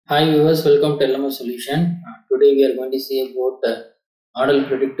Hi viewers, welcome to LMS Solution. Today we are going to see about model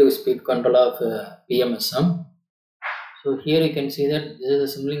predictive speed control of PMSM. So here you can see that this is a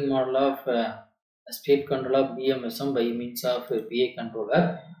simulating model of speed control of PMSM by means of a PA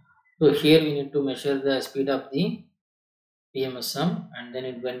controller. So here we need to measure the speed of the PMSM and then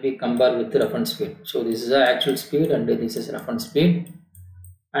it will be compared with the reference speed. So this is the actual speed and this is reference speed,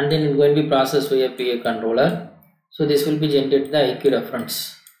 and then it will be processed via PA controller. So this will be generated the IQ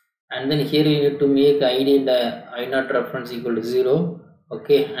reference. And then here you need to make ID and I0 reference equal to 0.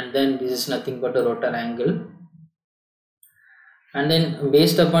 Okay, and then this is nothing but a rotor angle. And then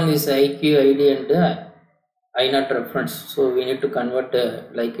based upon this IQ, ID and I0 reference, so we need to convert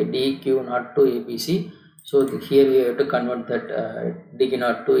like a DQ not to ABC. So here we have to convert that DQ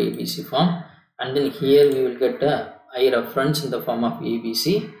not to ABC form. And then here we will get I reference in the form of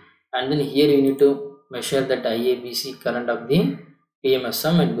ABC. And then here you need to measure that IABC current of the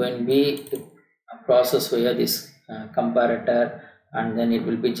PMSM and going to be processed via this comparator, and then it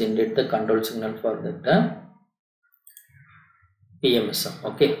will be generate the control signal for that PMSM.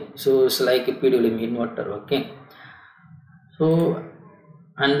 Okay, so it's like a PWM inverter. Okay, so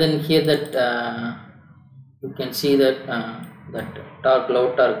and then here that you can see that that torque,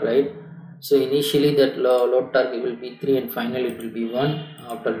 load torque, right? So initially that load torque will be 3 and finally it will be 1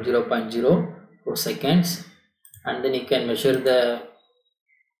 after 0.04 seconds, and then you can measure the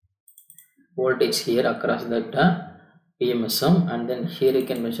voltage here across that PMSM, and then here you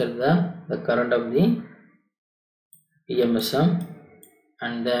can measure the current of the PMSM,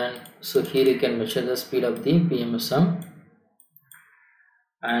 and then so here you can measure the speed of the PMSM,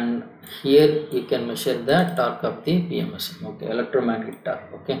 and here you can measure the torque of the PMSM. Okay, electromagnetic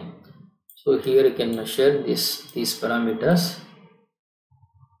torque. Okay, so here you can measure these parameters.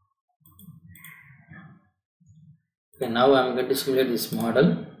 Okay, now I am going to simulate this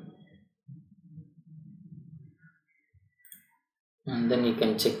model, and then you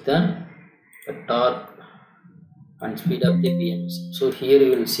can check the torque and speed of the PMSM. So here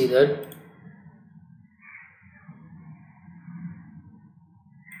you will see that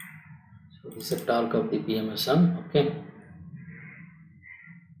so this is the torque of the PMSM. Okay,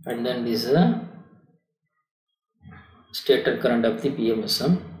 and then this is a stator current of the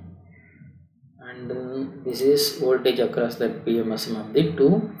PMSM, and then this is voltage across that PMSM of the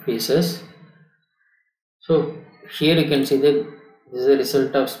two phases. So here you can see that this is the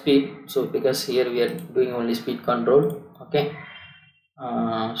result of speed. So because here we are doing only speed control. Okay,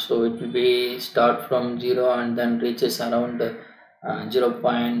 so it will be start from 0 and then reaches around 0.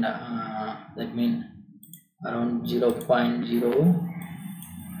 That means around 0.0,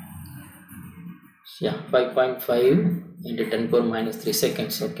 yeah, 5.5 into 10 power minus 3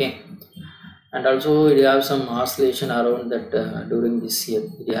 seconds. Okay, and also it have some oscillation around that during this year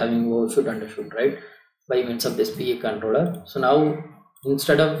it having overshoot, undershoot, right, by means of this PA controller. So now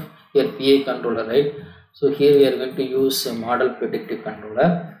instead of your PA controller, right, so here we are going to use a model predictive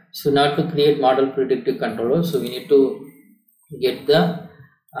controller. So now to create model predictive controller, so we need to get the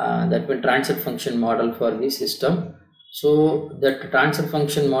that means transfer function model for the system. So that transfer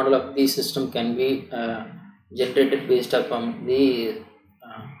function model of the system can be generated based upon the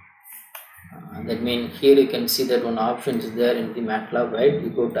that means here you can see that one option is there in the MATLAB, right? You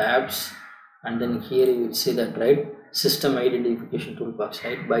go to apps and then here you will see that, right, system identification toolbox,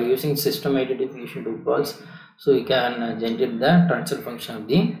 right? By using system identification toolbox, so you can generate the transfer function of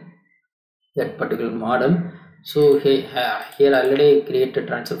the that particular model. So here already create a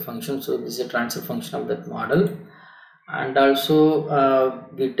transfer function. So this is a transfer function of that model, and also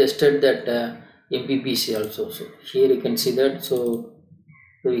we tested that MPPC also. So here you can see that. So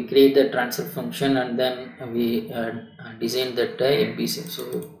we create the transfer function and then we design that MPC.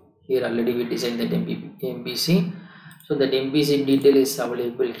 So here already we designed that MPC. So that MPC detail is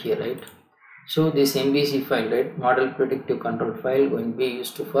available here, right? So this MPC file, right, model predictive control file, going to be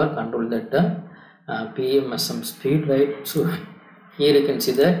used for control that PMSM speed, right? So here you can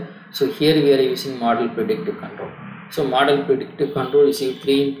see that. So here we are using model predictive control. So model predictive control is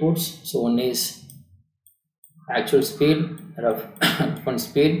 3 inputs. So one is actual speed, reference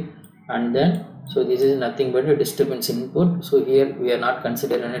speed, and then so this is nothing but a disturbance input. So here we are not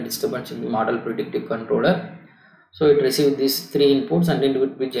considering any disturbance in the model predictive controller. So it receives these 3 inputs and then it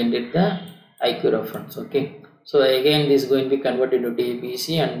would be generate the IQ reference. Okay, so again this is going to be converted into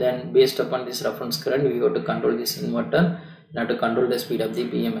ABC, and then based upon this reference current we have to control this inverter now to control the speed of the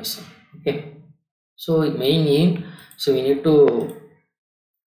PMSM. Okay, so main aim, so we need to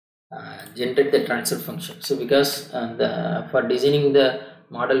generate the transfer function. So because for designing the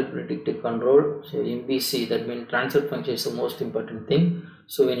model predictive control. So MPC, that means transfer function, is the most important thing.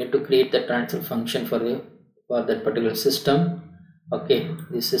 So we need to create the transfer function for that particular system. Okay,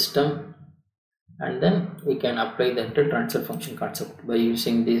 this system, and then we can apply that transfer function concept by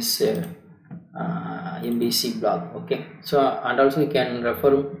using this MPC block. Okay, so and also we can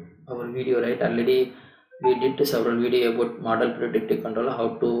refer our video, right? Already we did several video about model predictive controller,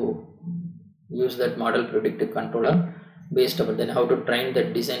 how to use that model predictive controller based upon, then how to train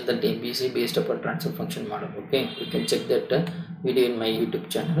that, design that MPC based upon transfer function model. Okay, you can check that video in my YouTube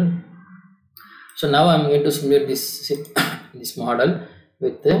channel. So now I'm going to simulate this this model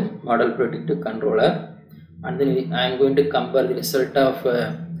with the model predictive controller, and then I'm going to compare the result of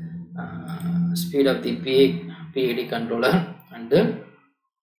speed of the PID controller and the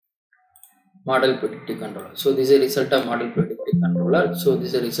model predictive controller. So this is a result of model predictive controller. So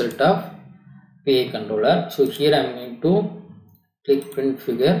this is a result of PA controller. So here I am going to click print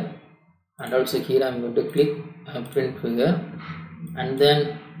figure, and also here I am going to click print figure, and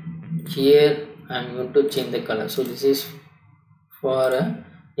then here I am going to change the color. So this is for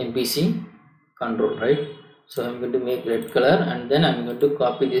MPC control, right? So I am going to make red color, and then I am going to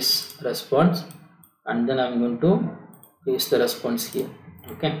copy this response, and then I am going to paste the response here.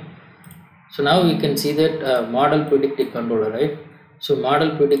 Okay, so now we can see that model predictive controller, right? So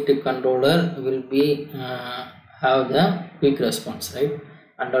model predictive controller will be have the quick response, right?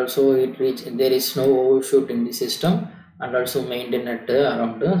 And also there is no overshoot in the system, and also maintain at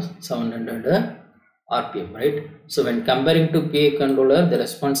around 700 RPM, right? So when comparing to PA controller, the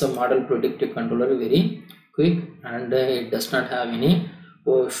response of model predictive controller is very quick, and it does not have any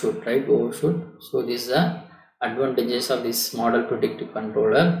overshoot, right? So this is the advantages of this model predictive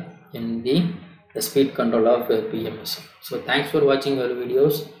controller in the speed control of PMSM. So thanks for watching our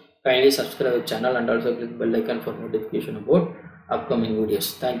videos. Kindly subscribe our channel and also click bell icon for notification about upcoming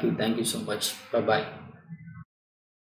videos. Thank you so much. Bye bye.